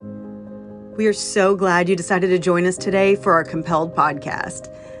We are so glad you decided to join us today for our Compelled podcast.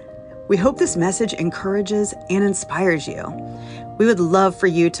 We hope this message encourages and inspires you. We would love for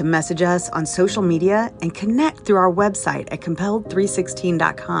you to message us on social media and connect through our website at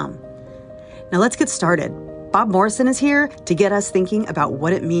compelled316.com. Now let's get started. Bob Morrison is here to get us thinking about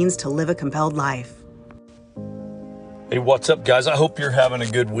what it means to live a compelled life. Hey, what's up, guys? I hope you're having a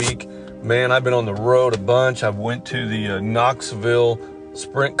good week. Man, I've been on the road a bunch. I went to the Knoxville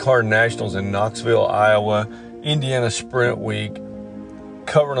Sprint Car Nationals in Knoxville, Iowa, Indiana Sprint Week,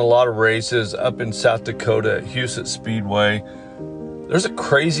 covering a lot of races up in South Dakota at Huset Speedway. There's a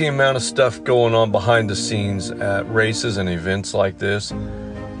crazy amount of stuff going on behind the scenes at races and events like this.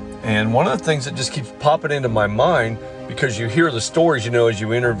 And one of the things that just keeps popping into my mind, because you hear the stories, as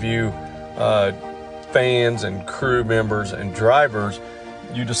you interview fans and crew members and drivers,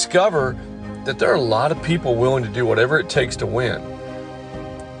 you discover that there are a lot of people willing to do whatever it takes to win.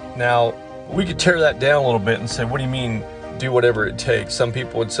 Now, we could tear that down a little bit and say, what do you mean do whatever it takes? Some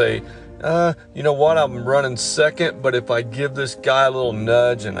people would say, you know what, I'm running second, but if I give this guy a little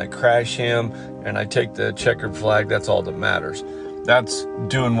nudge and I crash him and I take the checkered flag, that's all that matters. That's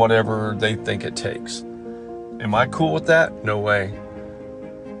doing whatever they think it takes. Am I cool with that? No way.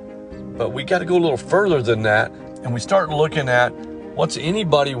 But we got to go a little further than that, and we start looking at what's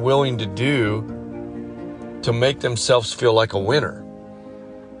anybody willing to do to make themselves feel like a winner.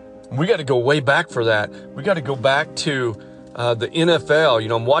 We got to go way back for that. We got to go back to the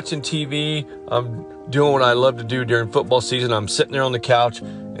NFL. I'm watching TV. I'm doing what I love to do during football season. I'm sitting there on the couch,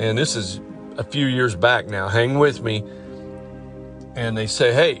 and this is a few years back now. Hang with me. And they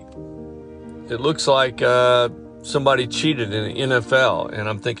say, hey, it looks like somebody cheated in the NFL. And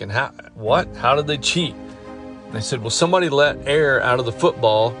I'm thinking, what? How did they cheat? And they said, well, somebody let air out of the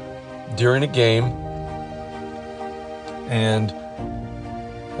football during a game. And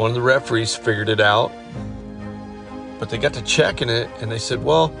one of the referees figured it out. But they got to checking it, and they said,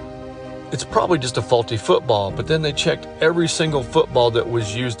 well, it's probably just a faulty football. But then they checked every single football that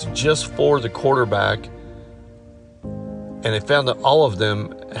was used just for the quarterback, and they found that all of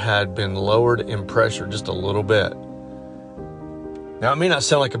them had been lowered in pressure just a little bit. Now, it may not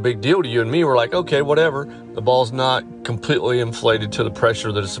sound like a big deal to you and me. We're like, okay, whatever. The ball's not completely inflated to the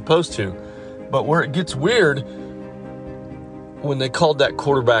pressure that it's supposed to. But where it gets weird, when they called that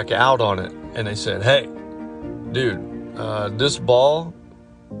quarterback out on it, and they said, hey, dude, this ball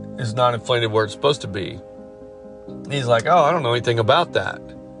is not inflated where it's supposed to be. He's like, oh, I don't know anything about that.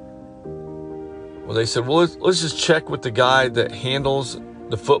 Well, they said, well, let's just check with the guy that handles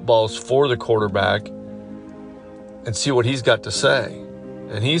the footballs for the quarterback and see what he's got to say.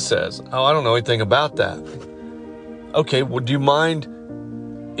 And he says, oh, I don't know anything about that. Okay, well, do you mind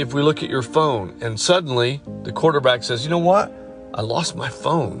if we look at your phone? And suddenly the quarterback says, you know what? I lost my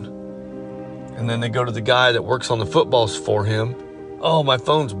phone. And then they go to the guy that works on the footballs for him. Oh, my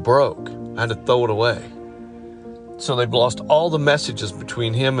phone's broke. I had to throw it away. So they've lost all the messages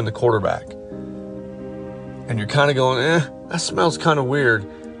between him and the quarterback. And you're kind of going, that smells kind of weird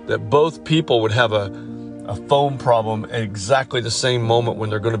that both people would have a phone problem at exactly the same moment when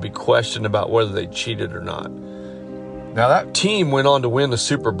they're going to be questioned about whether they cheated or not. Now, that team went on to win the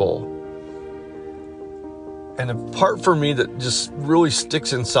Super Bowl. And the part for me that just really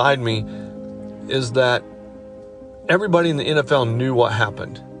sticks inside me is that everybody in the NFL knew what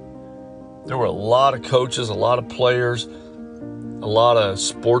happened. There were a lot of coaches, a lot of players, a lot of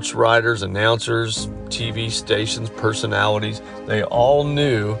sports writers, announcers, TV stations, personalities. They all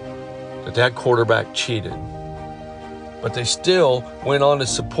knew that quarterback cheated. But they still went on to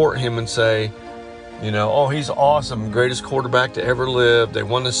support him and say, oh, he's awesome, greatest quarterback to ever live. They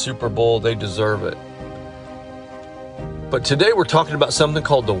won the Super Bowl. They deserve it. But today we're talking about something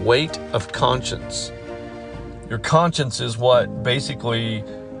called the weight of conscience. Your conscience is what basically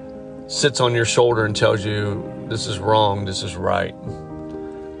sits on your shoulder and tells you this is wrong, this is right.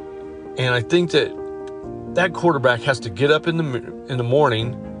 And I think that quarterback has to get up in the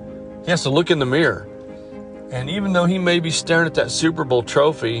morning. He has to look in the mirror. And even though he may be staring at that Super Bowl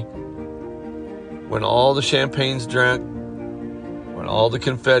trophy, when all the champagne's drank, when all the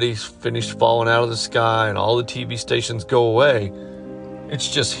confetti's finished falling out of the sky and all the TV stations go away, it's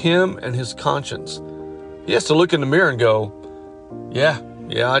just him and his conscience. He has to look in the mirror and go, yeah,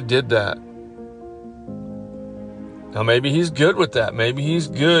 I did that. Now, maybe he's good with that. Maybe he's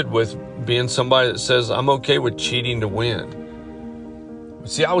good with being somebody that says, I'm okay with cheating to win. But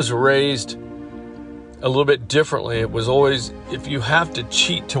see, I was raised a little bit differently. It was always, if you have to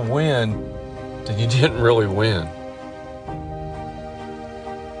cheat to win, then you didn't really win.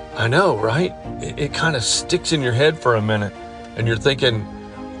 I know, right? It kind of sticks in your head for a minute, and you're thinking,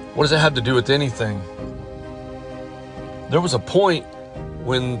 What does it have to do with anything? There was a point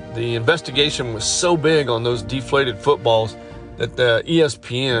when the investigation was so big on those deflated footballs that the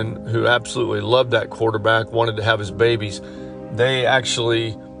ESPN, who absolutely loved that quarterback, wanted to have his babies, they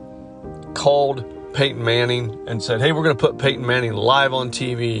actually called Peyton Manning and said, hey, we're going to put Peyton Manning live on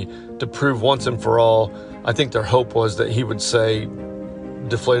TV to prove once and for all. I think their hope was that he would say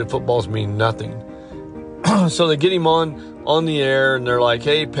deflated footballs mean nothing. So they get him on the air, and they're like,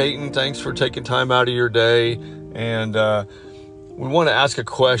 hey, Peyton, thanks for taking time out of your day. And we want to ask a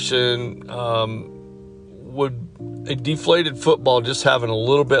question. Would a deflated football just having a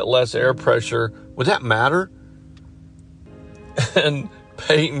little bit less air pressure, would that matter? And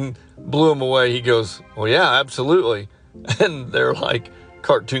Peyton blew him away. He goes, well, yeah, absolutely. And they're like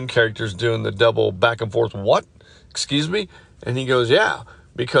cartoon characters doing the double back and forth. What? Excuse me? And he goes, yeah,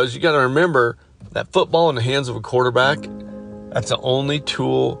 because you got to remember that football in the hands of a quarterback, that's the only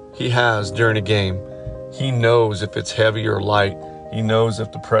tool he has during a game. He knows if it's heavy or light. He knows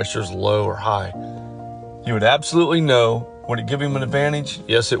if the pressure's low or high. He would absolutely know. Would it give him an advantage?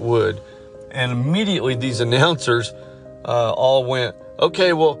 Yes, it would. And immediately these announcers all went,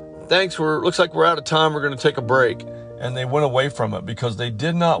 okay, well, thanks. Looks like we're out of time. We're going to take a break. And they went away from it because they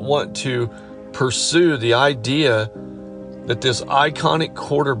did not want to pursue the idea that this iconic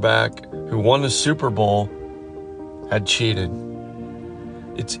quarterback who won the Super Bowl had cheated.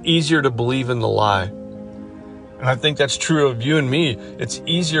 It's easier to believe in the lie. And I think that's true of you and me. It's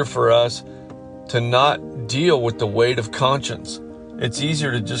easier for us to not deal with the weight of conscience. It's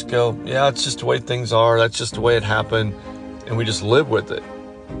easier to just go, yeah, it's just the way things are. That's just the way it happened. And we just live with it.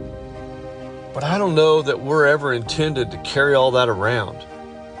 But I don't know that we're ever intended to carry all that around.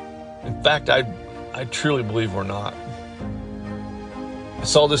 In fact, I truly believe we're not. I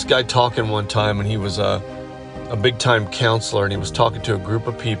saw this guy talking one time, and he was a big-time counselor, and he was talking to a group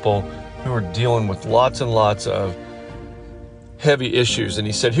of people who were dealing with lots and lots of heavy issues. And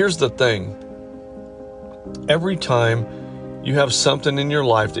he said, here's the thing. Every time you have something in your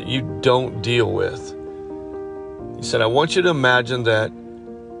life that you don't deal with, he said, I want you to imagine that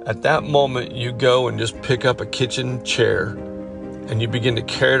at that moment you go and just pick up a kitchen chair and you begin to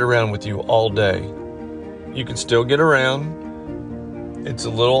carry it around with you all day. You can still get around. It's a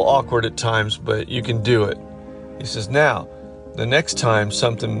little awkward at times, but you can do it. He says, now, the next time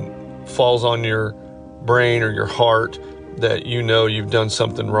something falls on your brain or your heart that you know you've done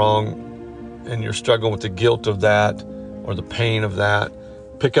something wrong and you're struggling with the guilt of that or the pain of that,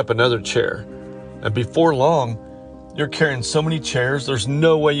 pick up another chair. And before long, you're carrying so many chairs, there's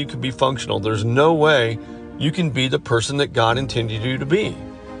no way you can be functional. There's no way you can be the person that God intended you to be.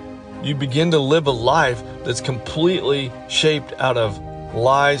 You begin to live a life that's completely shaped out of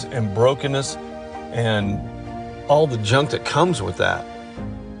lies and brokenness and all the junk that comes with that.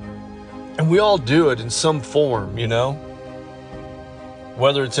 And we all do it in some form, you know,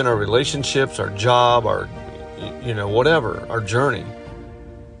 whether it's in our relationships, our job, our, whatever, our journey.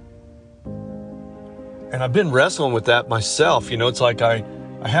 And I've been wrestling with that myself. It's like I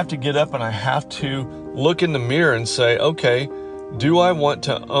have to get up and I have to look in the mirror and say, okay, do I want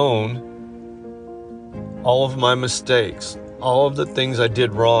to own all of my mistakes, all of the things I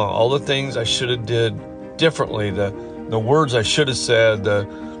did wrong, all the things I should have did differently, the words I should have said,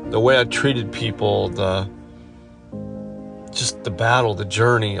 the way I treated people, just the battle, the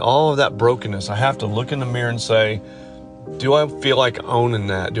journey, all of that brokenness. I have to look in the mirror and say, do I feel like owning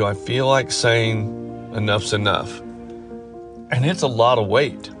that? Do I feel like saying enough's enough? And it's a lot of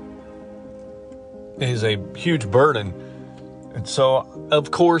weight. It is a huge burden. And so,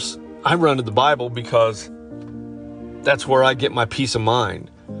 of course, I run to the Bible because that's where I get my peace of mind.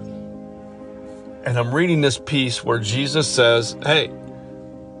 And I'm reading this piece where Jesus says, hey,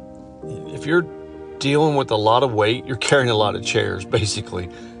 if you're dealing with a lot of weight, you're carrying a lot of chairs, basically.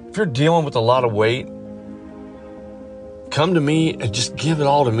 If you're dealing with a lot of weight, come to me and just give it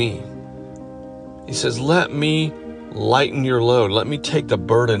all to me. He says, let me lighten your load. Let me take the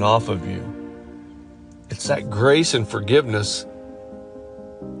burden off of you. It's that grace and forgiveness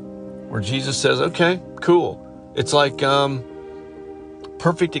where Jesus says, okay, cool. It's like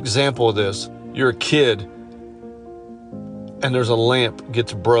perfect example of this. You're a kid and there's a lamp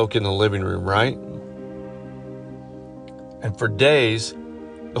gets broke in the living room, right? And for days,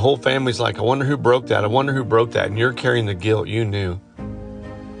 the whole family's like, I wonder who broke that. I wonder who broke that. And you're carrying the guilt. You knew.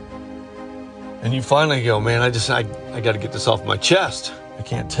 And you finally go, man, I got to get this off my chest. I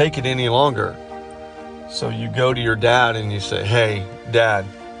can't take it any longer. So you go to your dad and you say, hey, Dad,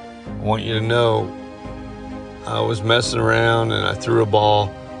 I want you to know I was messing around and I threw a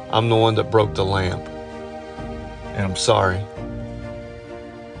ball. I'm the one that broke the lamp. And I'm sorry.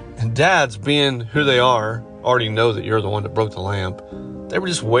 And dads, being who they are, already know that you're the one that broke the lamp. They were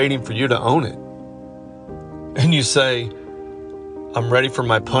just waiting for you to own it. And you say, I'm ready for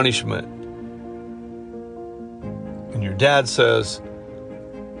my punishment. And your dad says,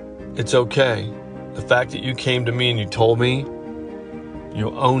 it's okay. The fact that you came to me and you told me,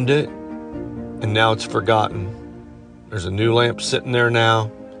 you owned it, and now it's forgotten. There's a new lamp sitting there now.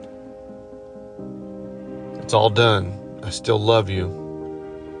 It's all done. I still love you.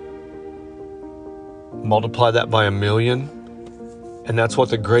 Multiply that by 1,000,000, and that's what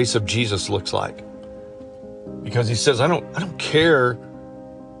the grace of Jesus looks like. Because he says, I don't care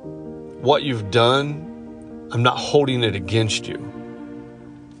what you've done. I'm not holding it against you.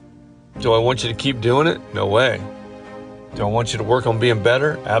 Do I want you to keep doing it? No way. Do I want you to work on being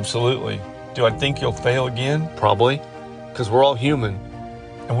better? Absolutely. Do I think you'll fail again? Probably. Because we're all human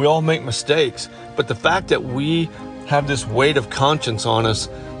and we all make mistakes. But the fact that we have this weight of conscience on us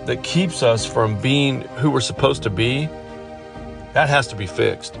that keeps us from being who we're supposed to be, that has to be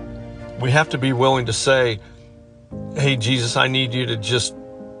fixed. We have to be willing to say, hey, Jesus, I need you to just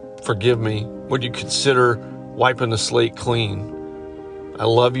forgive me. Would you consider wiping the slate clean? I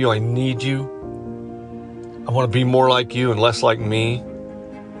love you. I need you. I want to be more like you and less like me.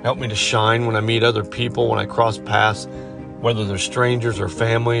 Help me to shine when I meet other people, when I cross paths, whether they're strangers or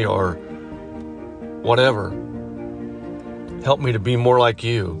family or whatever. Help me to be more like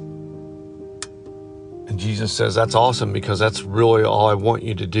you. And Jesus says, that's awesome, because that's really all I want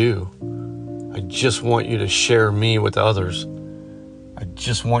you to do. I just want you to share me with others. I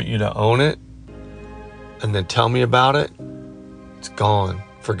just want you to own it and then tell me about it. It's gone,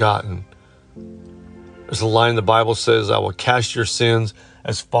 forgotten. There's a line in the Bible says, I will cast your sins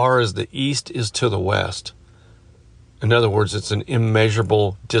as far as the east is to the west. In other words, it's an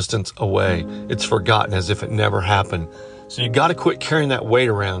immeasurable distance away. It's forgotten as if it never happened. So you got to quit carrying that weight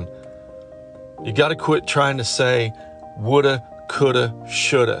around. You got to quit trying to say, woulda, coulda,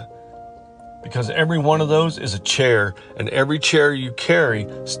 shoulda. Because every one of those is a chair, and every chair you carry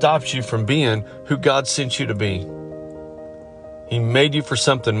stops you from being who God sent you to be. He made you for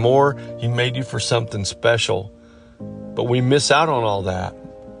something more. He made you for something special. But we miss out on all that.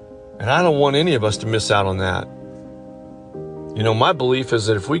 And I don't want any of us to miss out on that. You know, my belief is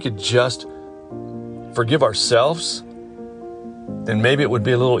that if we could just forgive ourselves, then maybe it would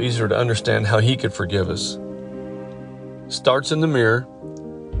be a little easier to understand how He could forgive us. It starts in the mirror.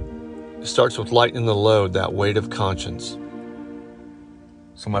 It starts with lightening the load, that weight of conscience.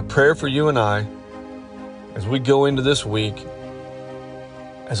 So my prayer for you and I, as we go into this week,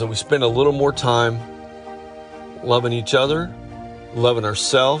 as we spend a little more time loving each other, loving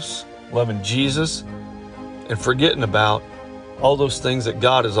ourselves, loving Jesus, and forgetting about all those things that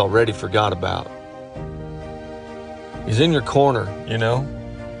God has already forgot about. He's in your corner, you know.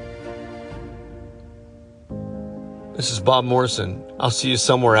 This is Bob Morrison. I'll see you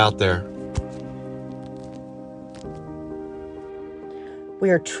somewhere out there. We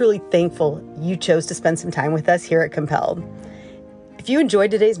are truly thankful you chose to spend some time with us here at Compelled. If you enjoyed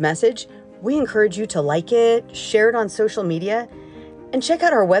today's message, we encourage you to like it, share it on social media, and check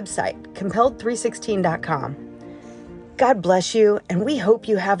out our website, compelled316.com. God bless you, and we hope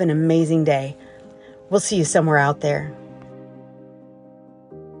you have an amazing day. We'll see you somewhere out there.